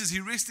Jesus, he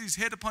rested his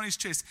head upon his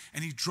chest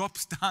and he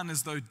drops down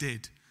as though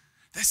dead.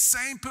 The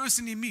same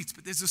person he meets,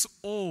 but there's this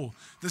awe,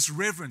 this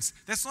reverence.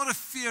 That's not a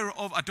fear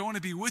of, I don't want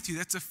to be with you.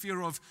 That's a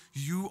fear of,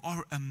 you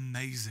are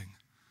amazing.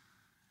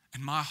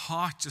 And my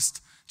heart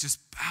just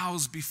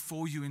bows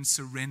before you in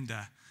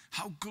surrender.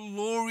 How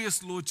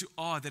glorious, Lord, you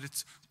are, that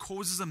it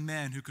causes a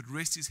man who could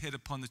rest his head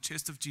upon the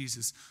chest of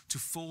Jesus to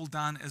fall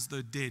down as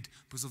though dead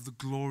because of the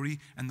glory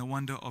and the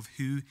wonder of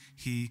who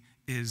He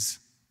is.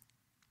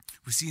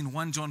 We see in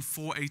 1 John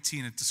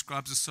 4:18, it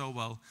describes it so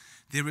well.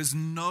 There is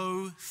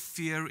no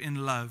fear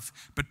in love,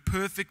 but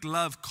perfect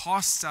love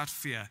casts out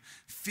fear.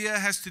 Fear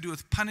has to do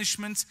with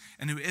punishment,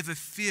 and whoever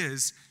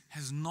fears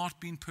has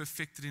not been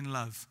perfected in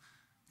love.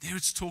 There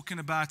it's talking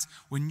about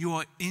when you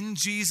are in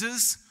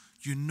Jesus,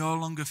 you no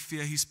longer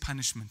fear His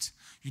punishment.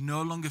 You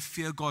no longer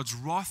fear God's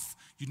wrath.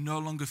 You no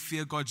longer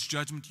fear God's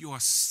judgment. You are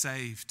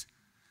saved.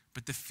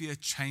 But the fear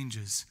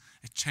changes.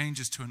 It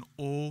changes to an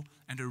awe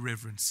and a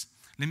reverence.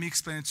 Let me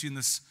explain it to you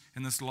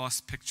in this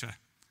last picture.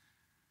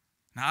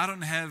 Now, I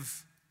don't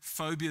have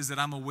phobias that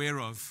I'm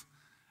aware of.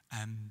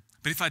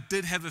 But if I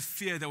did have a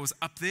fear that was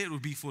up there, it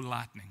would be for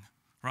lightning,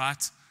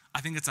 right?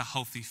 I think it's a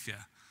healthy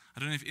fear. I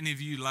don't know if any of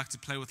you like to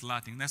play with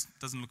lightning. That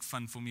doesn't look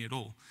fun for me at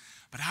all.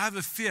 But I have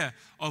a fear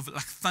of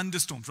like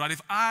thunderstorms, right?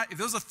 If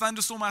there was a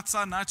thunderstorm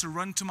outside and I had to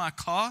run to my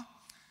car,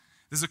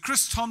 there's a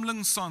Chris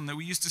Tomlin song that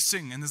we used to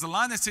sing. And there's a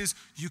line that says,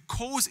 you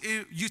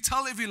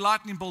tell every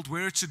lightning bolt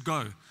where it should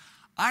go.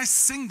 I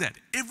sing that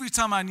every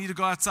time I need to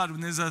go outside when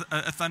there's a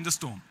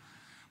thunderstorm.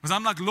 Because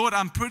I'm like, Lord,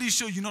 I'm pretty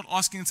sure you're not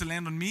asking it to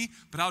land on me,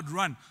 but I would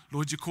run.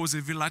 Lord, you cause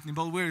every lightning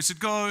bolt where it should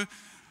go.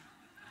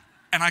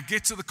 And I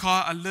get to the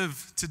car. I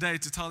live today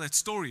to tell that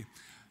story.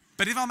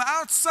 But if I'm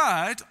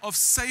outside of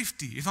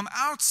safety, if I'm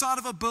outside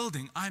of a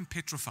building, I'm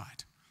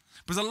petrified.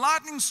 Because a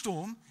lightning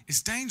storm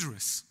is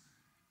dangerous.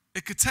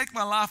 It could take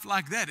my life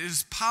like that. It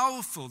is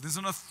powerful. There's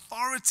an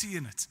authority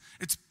in it.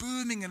 It's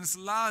booming and it's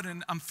loud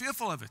and I'm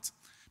fearful of it.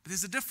 But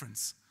there's a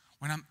difference.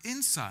 When I'm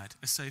inside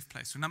a safe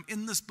place, when I'm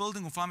in this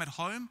building or if I'm at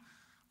home,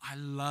 I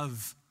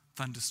love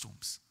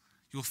thunderstorms.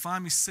 You'll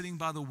find me sitting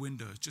by the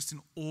window just in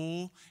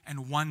awe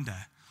and wonder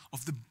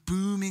of the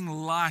booming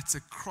lights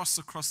across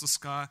the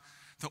sky,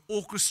 the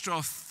orchestra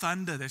of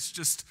thunder that's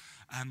just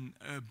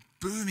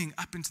booming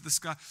up into the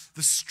sky.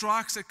 The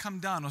strikes that come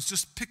down are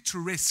just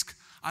picturesque.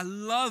 I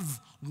love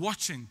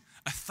watching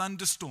a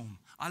thunderstorm.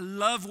 I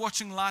love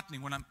watching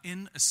lightning when I'm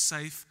in a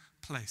safe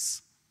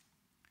place.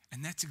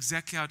 And that's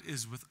exactly how it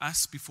is with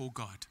us before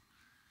God.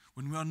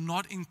 When we are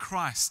not in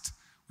Christ,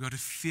 we are to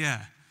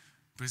fear.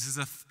 Because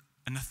there's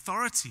an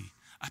authority,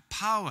 a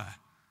power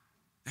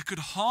that could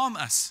harm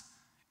us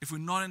if we're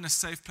not in a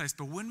safe place.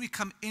 But when we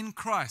come in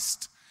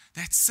Christ,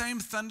 that same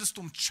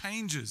thunderstorm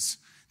changes,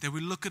 that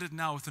we look at it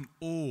now with an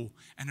awe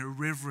and a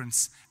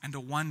reverence and a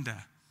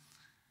wonder.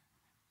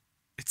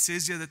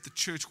 says here that the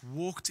church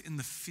walked in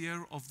the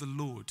fear of the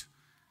Lord.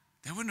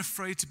 They weren't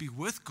afraid to be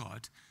with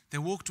God. They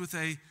walked with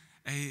a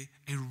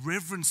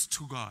reverence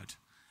to God,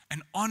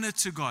 an honor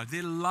to God.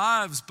 Their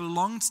lives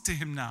belonged to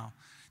Him now.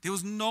 There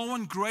was no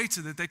one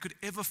greater that they could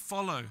ever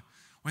follow.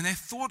 When they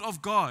thought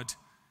of God,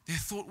 their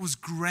thought was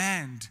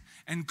grand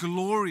and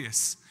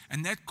glorious,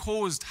 and that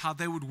caused how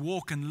they would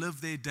walk and live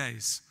their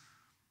days.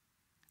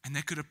 And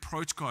they could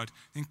approach God.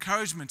 The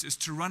encouragement is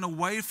to run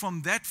away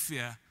from that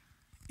fear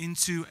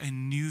into a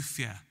new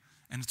fear.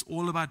 And it's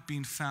all about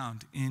being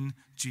found in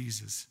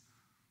Jesus.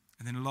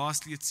 And then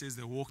lastly, it says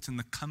they walked in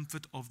the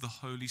comfort of the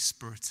Holy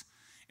Spirit.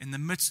 In the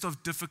midst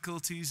of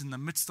difficulties, in the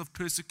midst of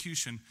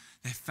persecution,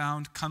 they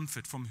found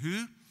comfort from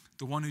who?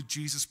 The one who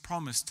Jesus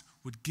promised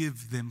would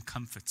give them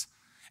comfort.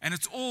 And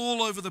it's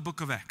all over the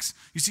book of Acts.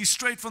 You see,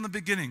 straight from the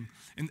beginning,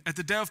 at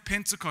the day of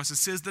Pentecost, it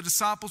says the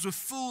disciples were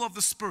full of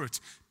the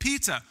Spirit.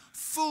 Peter,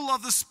 full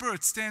of the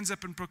Spirit, stands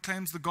up and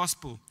proclaims the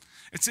gospel.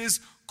 It says,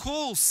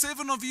 call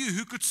 7 of you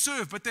who could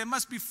serve, but they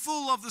must be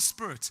full of the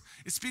Spirit.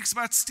 It speaks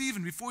about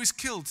Stephen before he's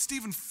killed.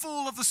 Stephen,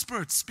 full of the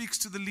Spirit, speaks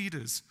to the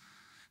leaders.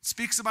 It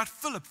speaks about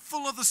Philip,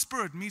 full of the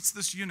Spirit, meets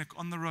this eunuch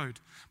on the road.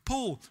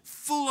 Paul,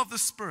 full of the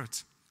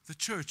Spirit. The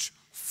church,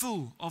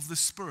 full of the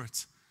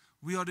Spirit.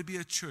 We are to be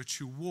a church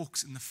who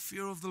walks in the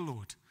fear of the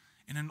Lord,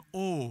 in an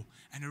awe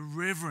and a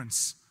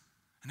reverence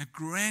and a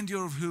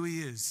grandeur of who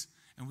He is.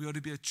 And we are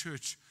to be a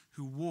church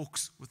who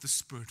walks with the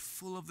Spirit,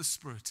 full of the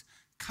Spirit,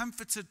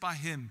 comforted by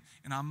Him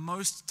in our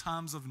most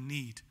times of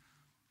need,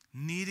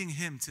 needing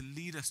Him to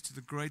lead us to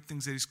the great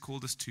things that He's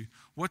called us to.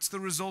 What's the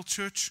result,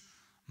 church?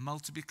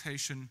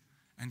 Multiplication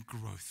and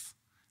growth.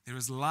 There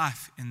is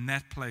life in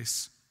that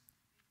place.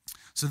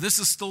 So this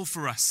is still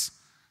for us,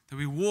 that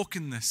we walk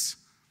in this.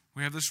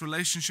 We have this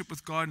relationship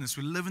with God and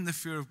we live in the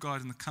fear of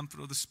God and the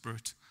comfort of the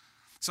Spirit.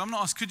 So I'm going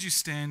to ask, could you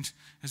stand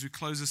as we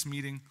close this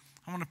meeting?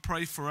 I want to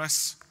pray for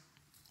us.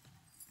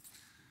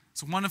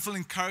 It's a wonderful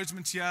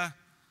encouragement here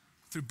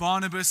through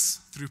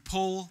Barnabas, through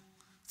Paul,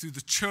 through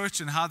the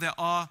church and how they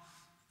are.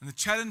 And the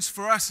challenge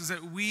for us is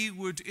that we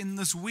would, in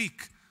this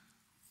week,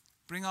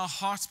 bring our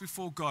hearts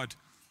before God.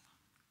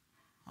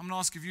 I'm going to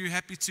ask if you're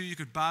happy to, you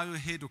could bow your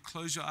head or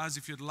close your eyes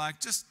if you'd like.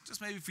 Just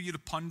maybe for you to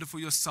ponder for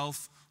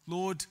yourself,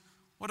 Lord,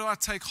 what do I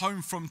take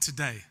home from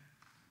today?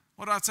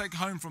 What do I take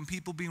home from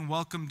people being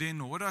welcomed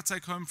in? Or what do I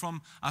take home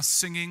from us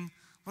singing?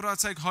 What do I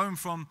take home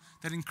from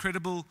that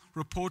incredible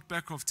report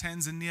back of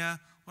Tanzania?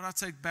 What do I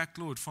take back,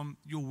 Lord, from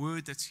your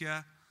word that's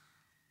here?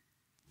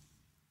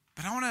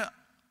 But I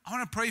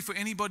want to pray for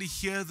anybody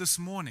here this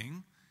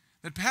morning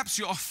that perhaps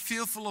you are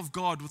fearful of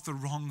God with the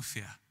wrong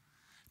fear.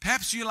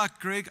 Perhaps you're like,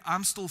 Greg,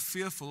 I'm still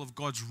fearful of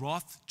God's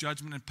wrath,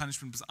 judgment, and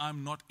punishment because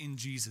I'm not in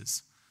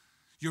Jesus.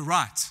 You're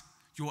right.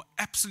 You're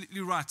absolutely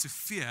right to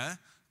fear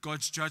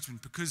God's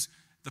judgment because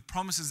the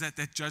promise is that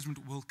that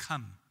judgment will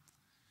come.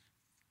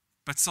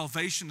 But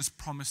salvation is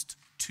promised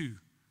too.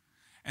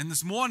 And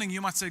this morning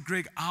you might say,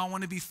 Greg, I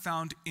want to be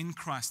found in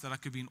Christ, that I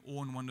could be in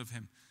awe and wonder of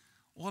Him.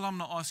 All I'm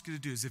going to ask you to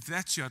do is, if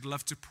that's you, I'd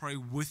love to pray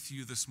with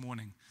you this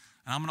morning.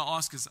 And I'm going to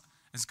ask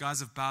as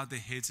guys have bowed their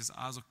heads, as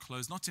eyes are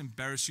closed, not to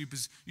embarrass you,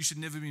 because you should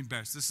never be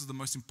embarrassed. This is the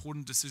most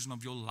important decision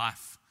of your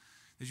life,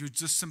 that you would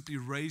just simply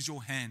raise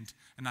your hand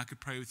and I could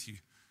pray with you.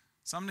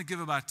 So I'm going to give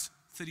about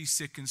 30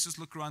 seconds. Just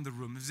look around the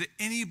room. Is there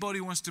anybody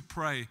who wants to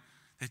pray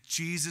that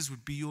Jesus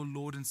would be your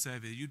Lord and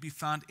Savior? You'd be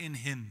found in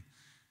Him.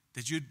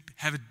 That you'd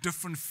have a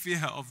different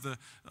fear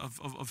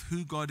of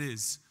who God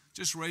is.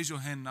 Just raise your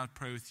hand and I'd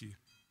pray with you.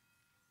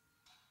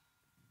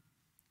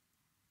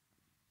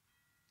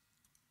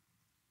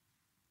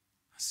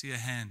 I see a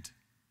hand.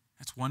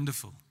 That's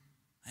wonderful.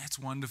 That's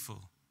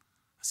wonderful.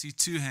 I see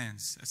 2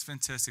 hands. That's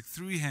fantastic.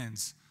 3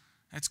 hands.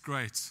 That's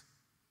great.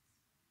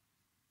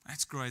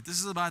 That's great.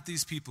 This is about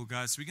these people,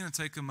 guys. So we're going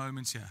to take a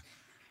moment here.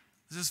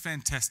 This is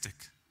fantastic.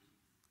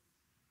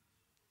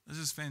 This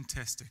is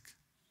fantastic.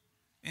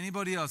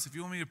 Anybody else, if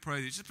you want me to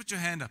pray, just put your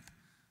hand up.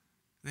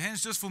 The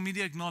hand's just for me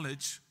to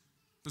acknowledge,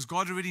 because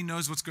God already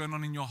knows what's going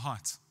on in your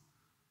heart.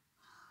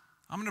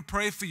 I'm going to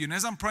pray for you. And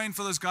as I'm praying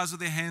for those guys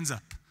with their hands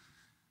up,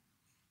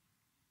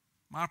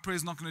 my prayer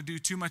is not going to do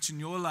too much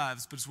in your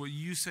lives, but it's what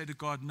you say to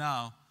God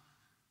now.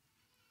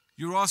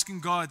 You're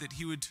asking God that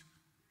He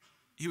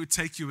would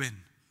take you in.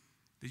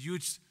 That you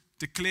would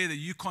declare that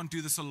you can't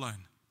do this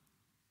alone.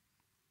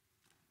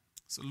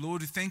 So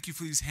Lord, we thank you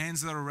for these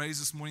hands that are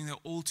raised this morning. They're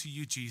all to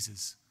you,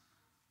 Jesus.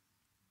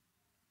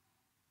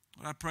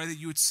 Lord, I pray that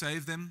you would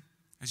save them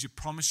as you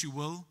promise you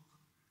will,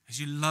 as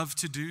you love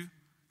to do.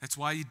 That's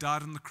why you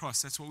died on the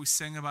cross. That's what we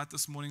sang about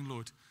this morning,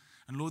 Lord.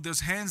 And Lord, those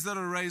hands that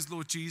are raised,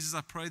 Lord Jesus,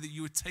 I pray that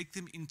you would take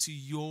them into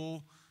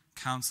your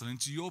counsel,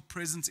 into your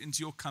presence,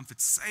 into your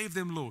comfort. Save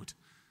them, Lord.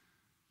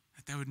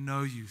 That they would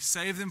know you.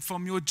 Save them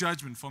from your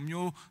judgment, from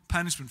your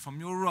punishment,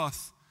 from your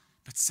wrath.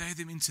 But save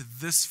them into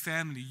this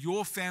family,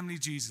 your family,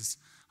 Jesus.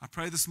 I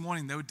pray this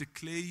morning they would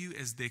declare you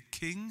as their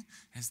King,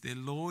 as their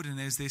Lord, and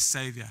as their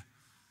Savior.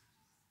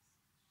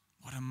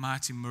 What a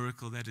mighty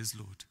miracle that is,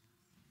 Lord.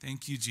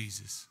 Thank you,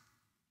 Jesus.